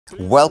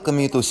Welcome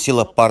you to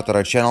Sila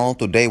Partara channel.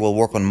 Today we'll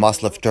work on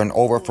Maslov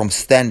turnover from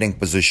standing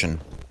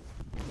position.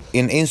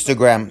 In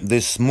Instagram,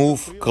 this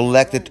move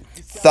collected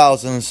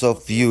thousands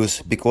of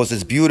views because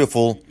it's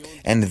beautiful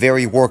and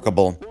very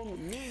workable.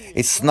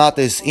 It's not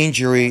as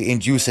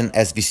injury-inducing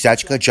as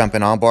Visachka,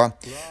 jumping armbar.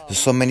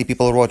 So many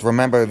people wrote,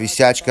 remember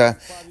Visachka,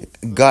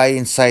 guy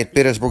inside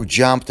Petersburg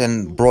jumped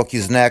and broke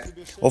his neck.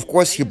 Of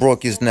course he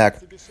broke his neck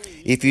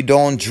if you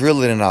don't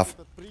drill it enough.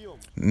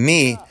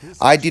 Me,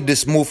 I did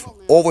this move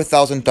over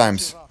 1,000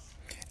 times.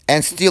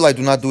 And still I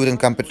do not do it in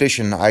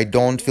competition. I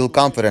don't feel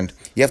confident.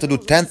 You have to do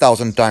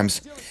 10,000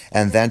 times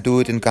and then do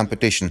it in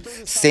competition.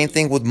 Same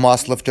thing with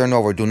Maslov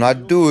turnover. Do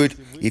not do it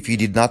if you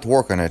did not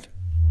work on it.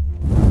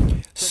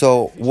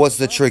 So what's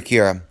the trick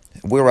here?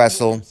 We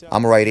wrestle.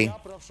 I'm righty.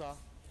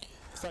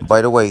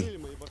 By the way,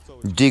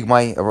 dig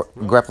my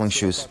grappling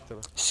shoes.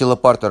 Sila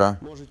Partara.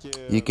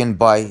 You can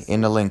buy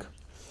in the link.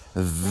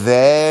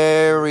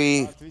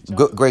 Very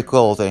good, great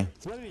quality.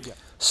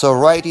 So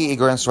righty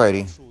against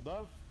righty.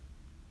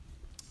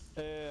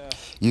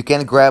 You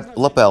can grab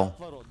lapel.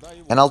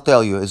 And I'll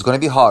tell you, it's going to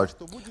be hard.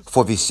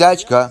 For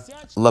Visachka,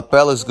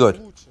 lapel is good.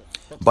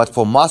 But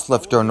for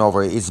Maslov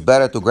turnover, it's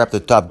better to grab the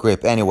top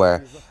grip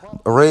anywhere.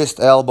 Wrist,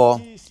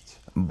 elbow,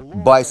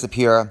 bicep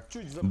here.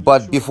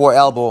 But before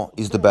elbow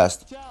is the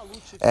best.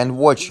 And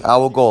watch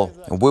our goal.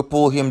 We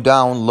pull him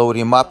down, load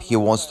him up. He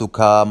wants to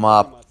come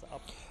up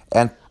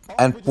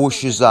and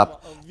pushes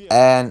up.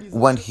 And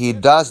when he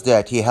does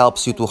that, he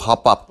helps you to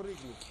hop up.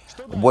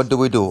 What do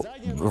we do?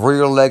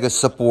 Rear leg is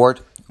support.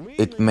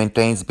 It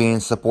maintains being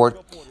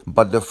support.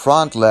 But the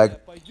front leg,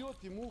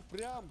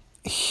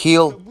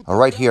 heel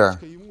right here.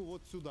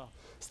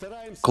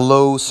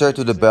 Closer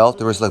to the belt,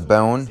 there is like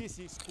bone.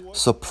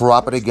 So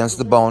prop it against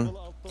the bone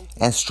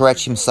and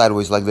stretch him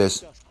sideways like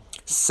this.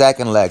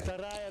 Second leg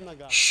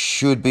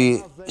should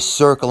be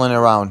circling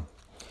around.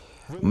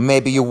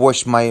 Maybe you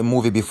watched my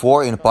movie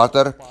before in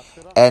Parter,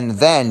 and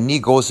then knee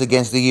goes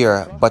against the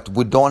ear, but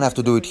we don't have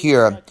to do it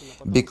here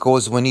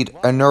because we need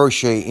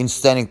inertia in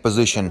standing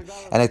position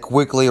and it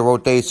quickly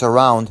rotates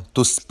around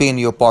to spin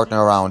your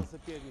partner around.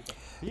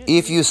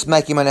 If you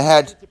smack him in the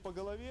head,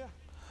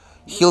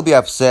 he'll be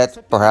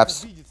upset,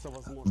 perhaps,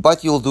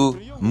 but you'll do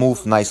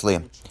move nicely.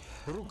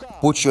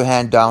 Put your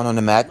hand down on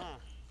the mat.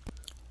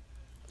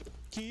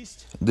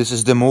 This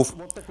is the move,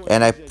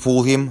 and I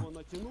pull him,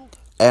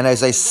 and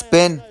as I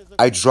spin,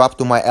 I drop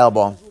to my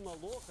elbow,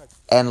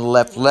 and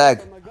left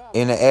leg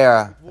in the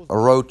air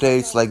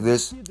rotates like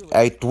this.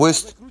 I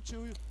twist,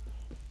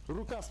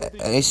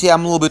 and you see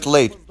I'm a little bit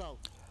late.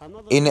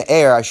 In the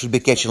air, I should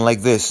be catching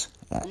like this,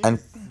 and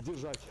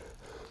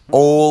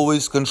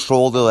always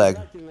control the leg.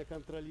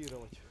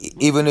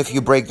 Even if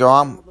you break the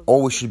arm,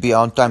 always should be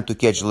on time to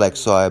catch the leg.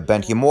 So I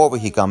bend him over,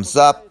 he comes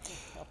up.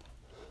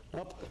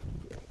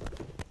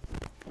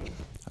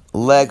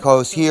 Leg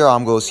goes here,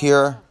 arm goes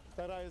here.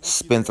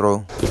 Spin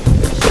through.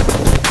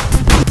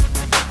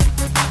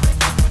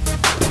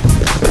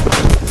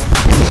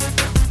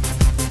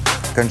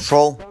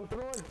 Control,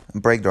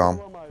 break the arm.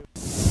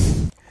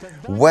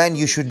 When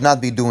you should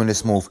not be doing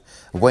this move,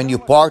 when your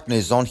partner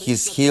is on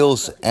his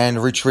heels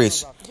and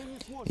retreats,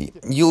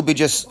 you'll be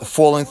just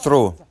falling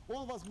through.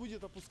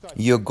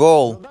 Your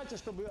goal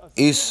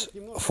is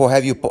for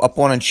have your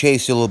opponent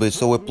chase you a little bit.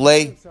 So we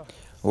play,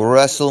 we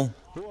wrestle,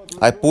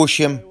 I push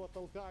him,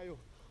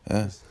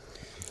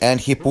 and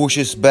he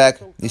pushes back.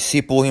 You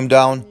see, pull him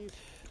down.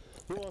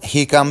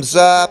 He comes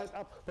up,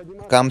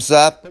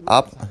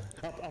 up.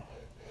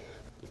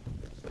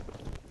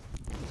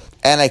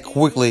 And I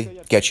quickly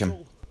catch him.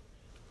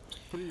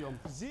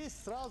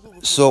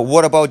 So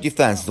what about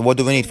defense? What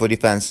do we need for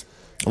defense?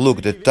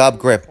 Look, the top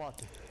grip.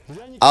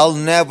 I'll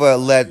never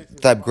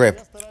let top grip,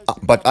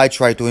 but I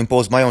try to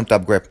impose my own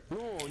top grip.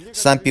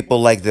 Some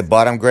people like the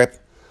bottom grip.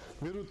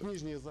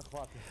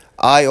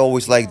 I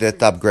always like the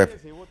top grip.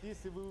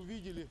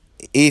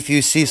 If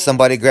you see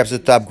somebody grabs the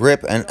top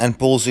grip and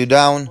pulls you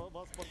down,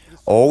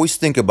 always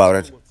think about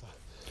it.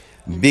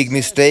 Big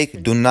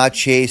mistake, do not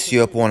chase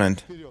your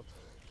opponent.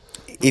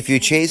 If you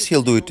chase,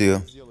 he'll do it to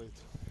you.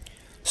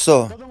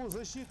 So,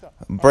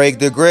 break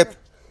the grip,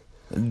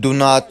 do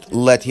not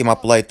let him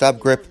apply top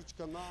grip,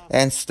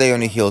 and stay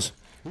on your heels.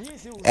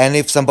 And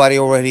if somebody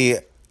already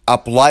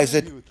applies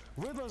it,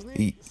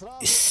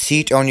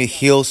 sit on your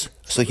heels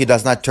so he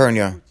does not turn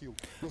you.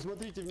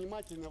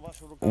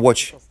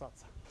 Watch.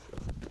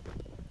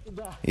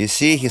 You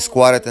see, he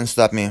squatted and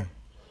stopped me.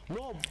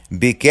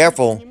 Be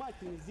careful.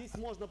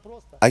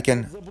 I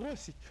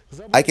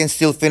can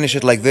still finish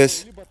it like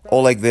this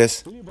or like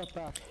this.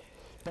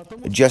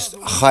 Just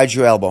hide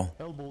your elbow.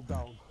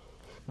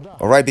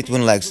 Right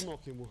between legs.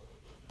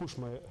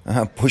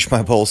 Push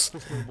my balls.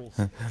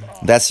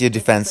 That's your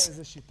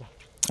defense.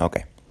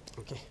 Okay.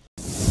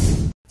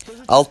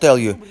 I'll tell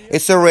you,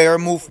 it's a rare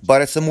move,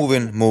 but it's a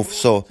moving move.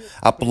 So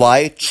apply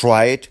it,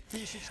 try it.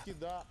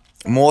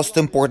 Most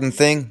important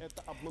thing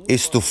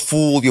is to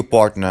fool your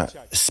partner,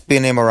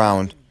 spin him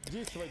around.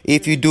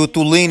 If you do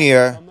too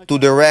linear, too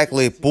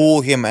directly,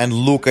 pull him and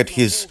look at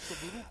his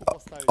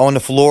on the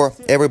floor,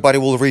 everybody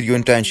will read your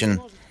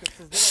intention.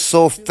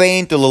 So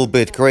feint a little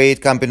bit,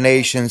 create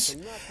combinations,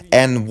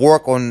 and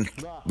work on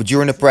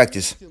during the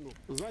practice.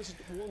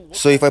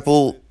 So if I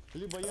pull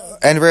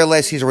and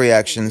realize his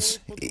reactions,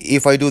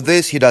 if I do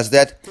this, he does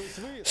that.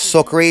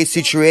 So create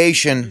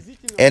situation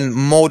and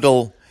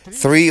model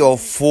 3 or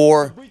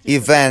 4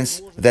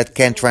 events that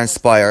can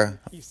transpire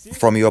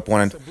from your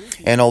opponent.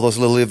 And all those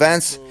little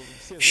events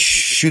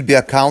should be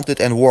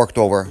accounted and worked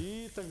over.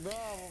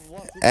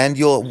 And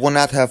you will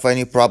not have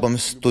any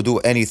problems to do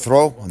any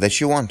throw that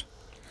you want.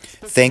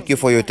 Thank you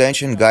for your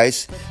attention,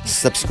 guys.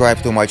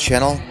 Subscribe to my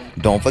channel,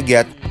 don't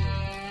forget.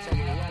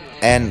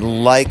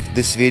 And like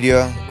this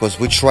video, because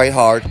we try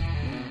hard.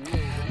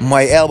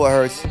 My elbow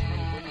hurts.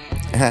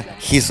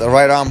 His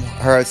right arm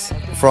hurts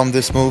from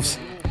these moves.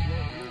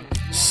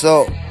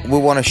 So we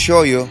want to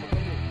show you.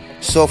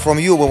 So from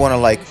you we want to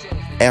like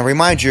and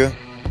remind you,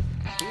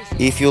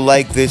 if you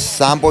like these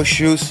Sambo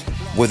shoes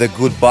with a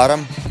good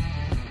bottom,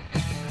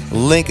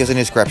 link is in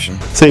the description.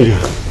 Thank you.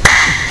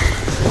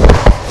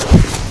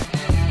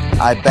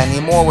 I bend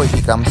him over, he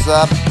comes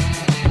up.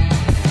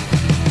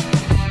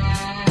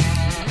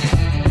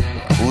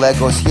 Leg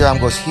goes here, arm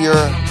goes here.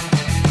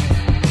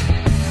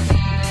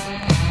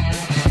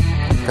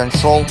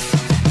 Control.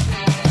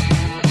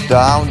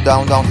 Down,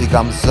 down, down, he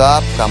comes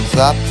up.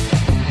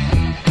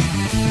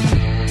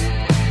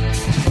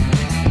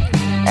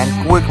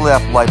 And quickly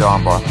apply the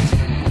armbar.